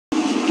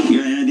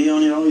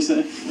you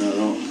say? Not at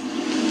all.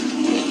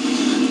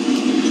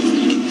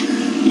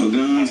 No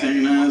guns,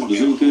 hanging knives,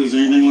 bazookas, or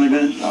anything like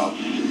that? No.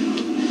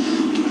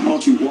 Why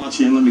don't you watch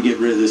him? Let me get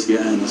rid of this guy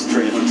and this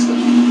traffic stuff.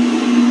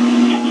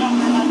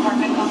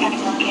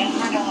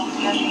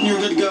 You're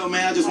good to go,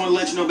 man. I just want to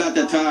let you know about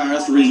that tire.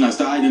 That's the reason I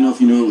stopped. I didn't know if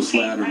you knew it was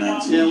flat or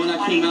not. Yeah, when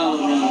I came out of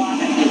the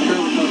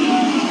trailer park.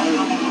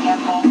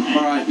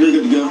 All right, you're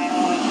good to go.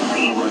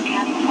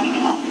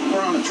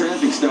 We're on a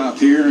traffic stop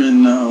here,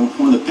 and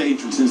one of the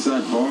patrons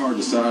inside the bar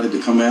decided to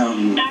come out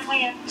and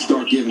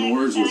start giving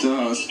words with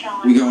us.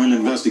 We go in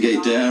and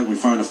investigate that. We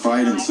find a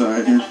fight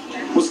inside here.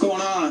 What's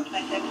going on?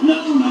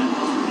 Nothing, man.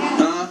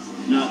 Huh?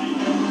 Nothing.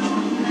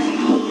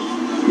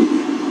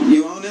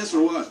 You own this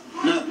or what?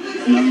 No.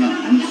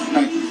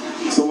 Thank you.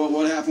 So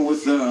what happened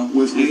with He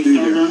dude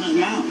started there? on his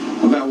mouth.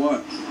 About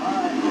what?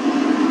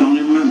 Don't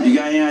even remember. You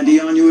got any ID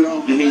on you at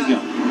all? There you go.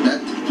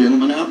 That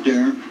gentleman out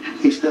there,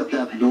 he stepped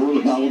out the door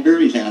with a bottle of beer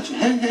in his hand. I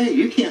said, hey,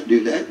 you can't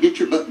do that. Get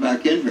your butt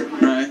back in here.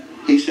 Right.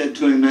 He said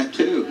to him that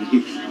too.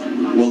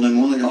 Well, then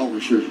one of the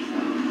officers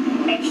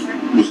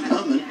was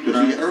coming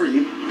because he heard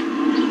him.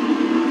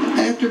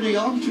 After the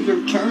officers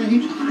returned, he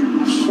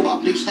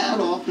swapped his hat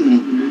off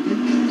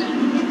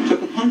and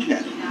took a punch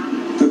at him.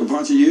 Took a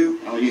punch at you?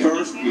 Oh, yeah.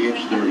 First? Yes,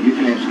 sir. You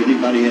can ask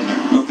anybody in there.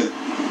 Okay.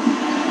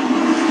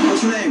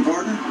 What's your name,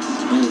 partner?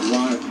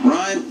 Ryan.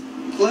 Ryan,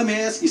 let me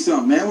ask you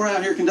something, man. We're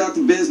out here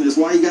conducting business.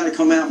 Why you got to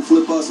come out and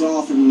flip us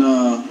off and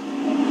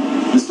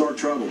start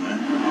trouble, man?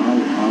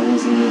 I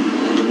wasn't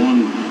the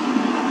one.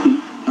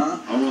 Huh?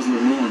 I wasn't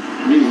the one.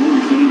 Me, what were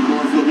you saying? You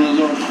were flipping us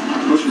off?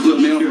 What's your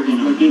flipping me off?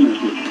 Back in that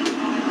shit.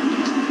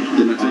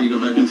 Didn't I tell you to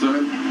go back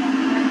inside?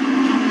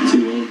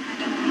 See what?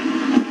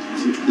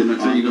 Didn't I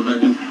tell you to go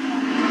back in?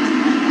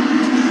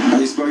 How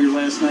do you spell your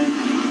last name?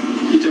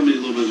 You tell me a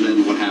little bit about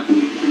what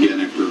happened again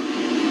after.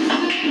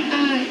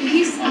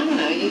 I don't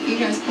know, you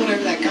guys pulled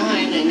over that guy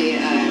and then he's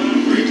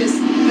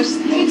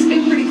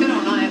been pretty good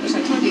all night, which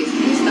I told you,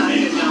 he's not a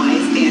good guy,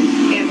 he's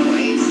gambling,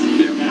 he's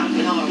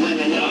knocking all our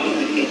women, but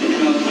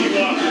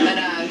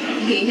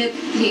he hit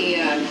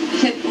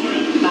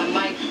my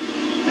mic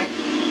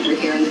over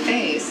here in the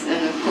face,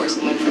 and of course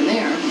it went from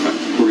there.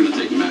 We're going to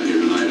take him out here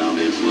tonight,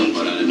 obviously,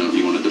 but I didn't know if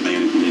you wanted to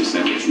ban him from the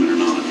establishment or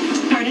not.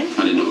 Pardon?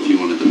 I didn't know if you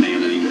wanted to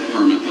ban him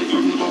permanently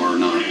from the bar or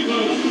not.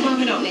 Well,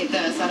 we don't need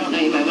this. I don't know.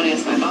 You might want to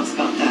ask my boss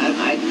about that.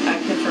 I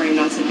prefer him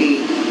not to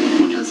be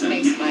next to my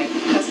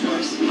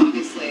customers,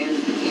 obviously, and,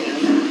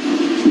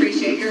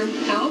 appreciate your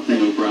help.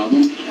 And No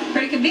problem.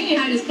 pretty convenient.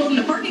 I just pulled in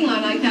the parking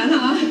lot like that,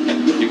 huh?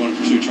 You want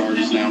to pursue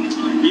charges now?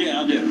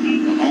 Yeah, I do.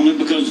 Only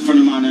because a friend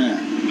of mine and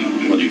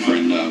What did your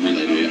friend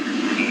relay to you?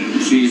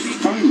 she's a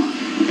friend of mine.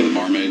 For the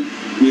barmaid?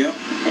 Yep.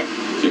 Okay.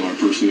 So you want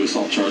to pursue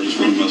assault charges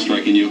for him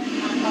striking you?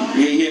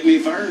 He hit me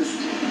first.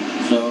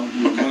 So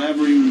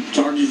whatever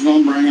charges you're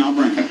going to bring, I'll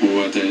bring. Okay.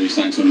 We'll you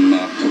sign some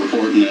a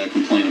report and a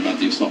complaint about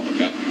the assault,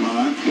 okay? All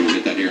right. We'll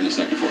get that here in a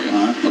second for you.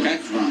 All right. Okay?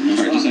 That's fine. All That's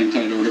right, just fine. hang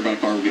tight over here by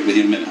the car. We'll get with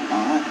you in a minute. All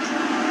right.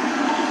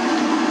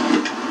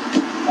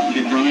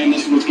 Okay, Brian,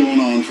 this is what's going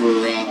on for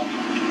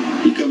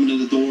you coming to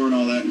the door and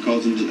all that and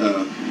causing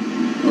a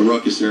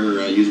ruckus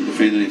there, using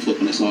profanity and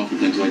flipping us off and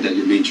things like that.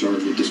 You're being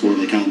charged with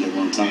disorderly conduct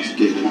while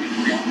intoxicated.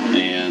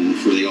 And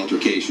for the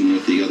altercation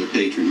with the other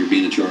patron, you're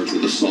being charged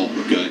with assault,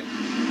 okay?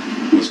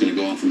 What's going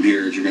to go on from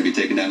here is you're going to be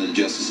taken down to the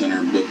Justice Center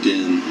and booked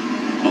in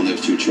on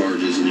those two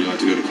charges, and you'll have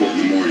to go to court in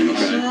the morning,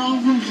 Sir, okay?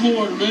 I'm from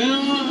Florida,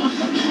 man.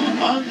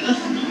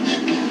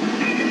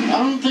 I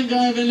don't think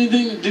I have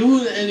anything to do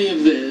with any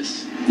of this.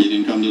 You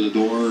didn't come to the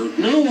door?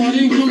 No, I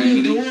didn't come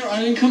to the Profanity? door.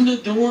 I didn't come to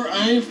the door.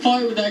 I didn't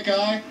fight with that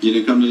guy. You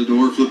didn't come to the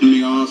door flipping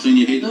me off, saying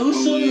you hate No, the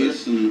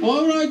police? sir. And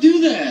Why would I do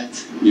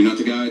that? you're not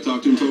the guy I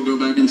talked to and told go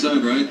back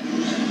inside, right?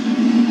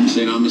 You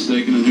saying I'm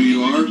mistaken in who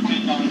you are?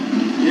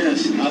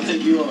 Yes, I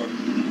think you are.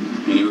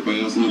 And everybody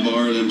else in the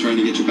bar, them trying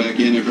to get you back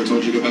in after I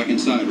told you to go back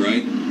inside,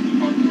 right?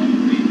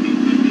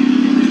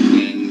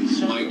 And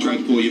Mike tried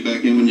to pull you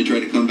back in when you tried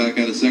to come back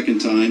out a second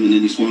time, and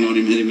then you swung on him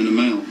and hit him in the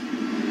mouth.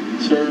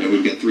 Sir, And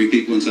we've got 3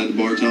 people inside the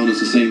bar telling us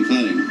the same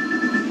thing.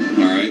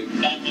 All right?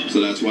 So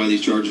that's why these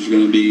charges are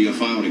going to be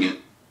filed again.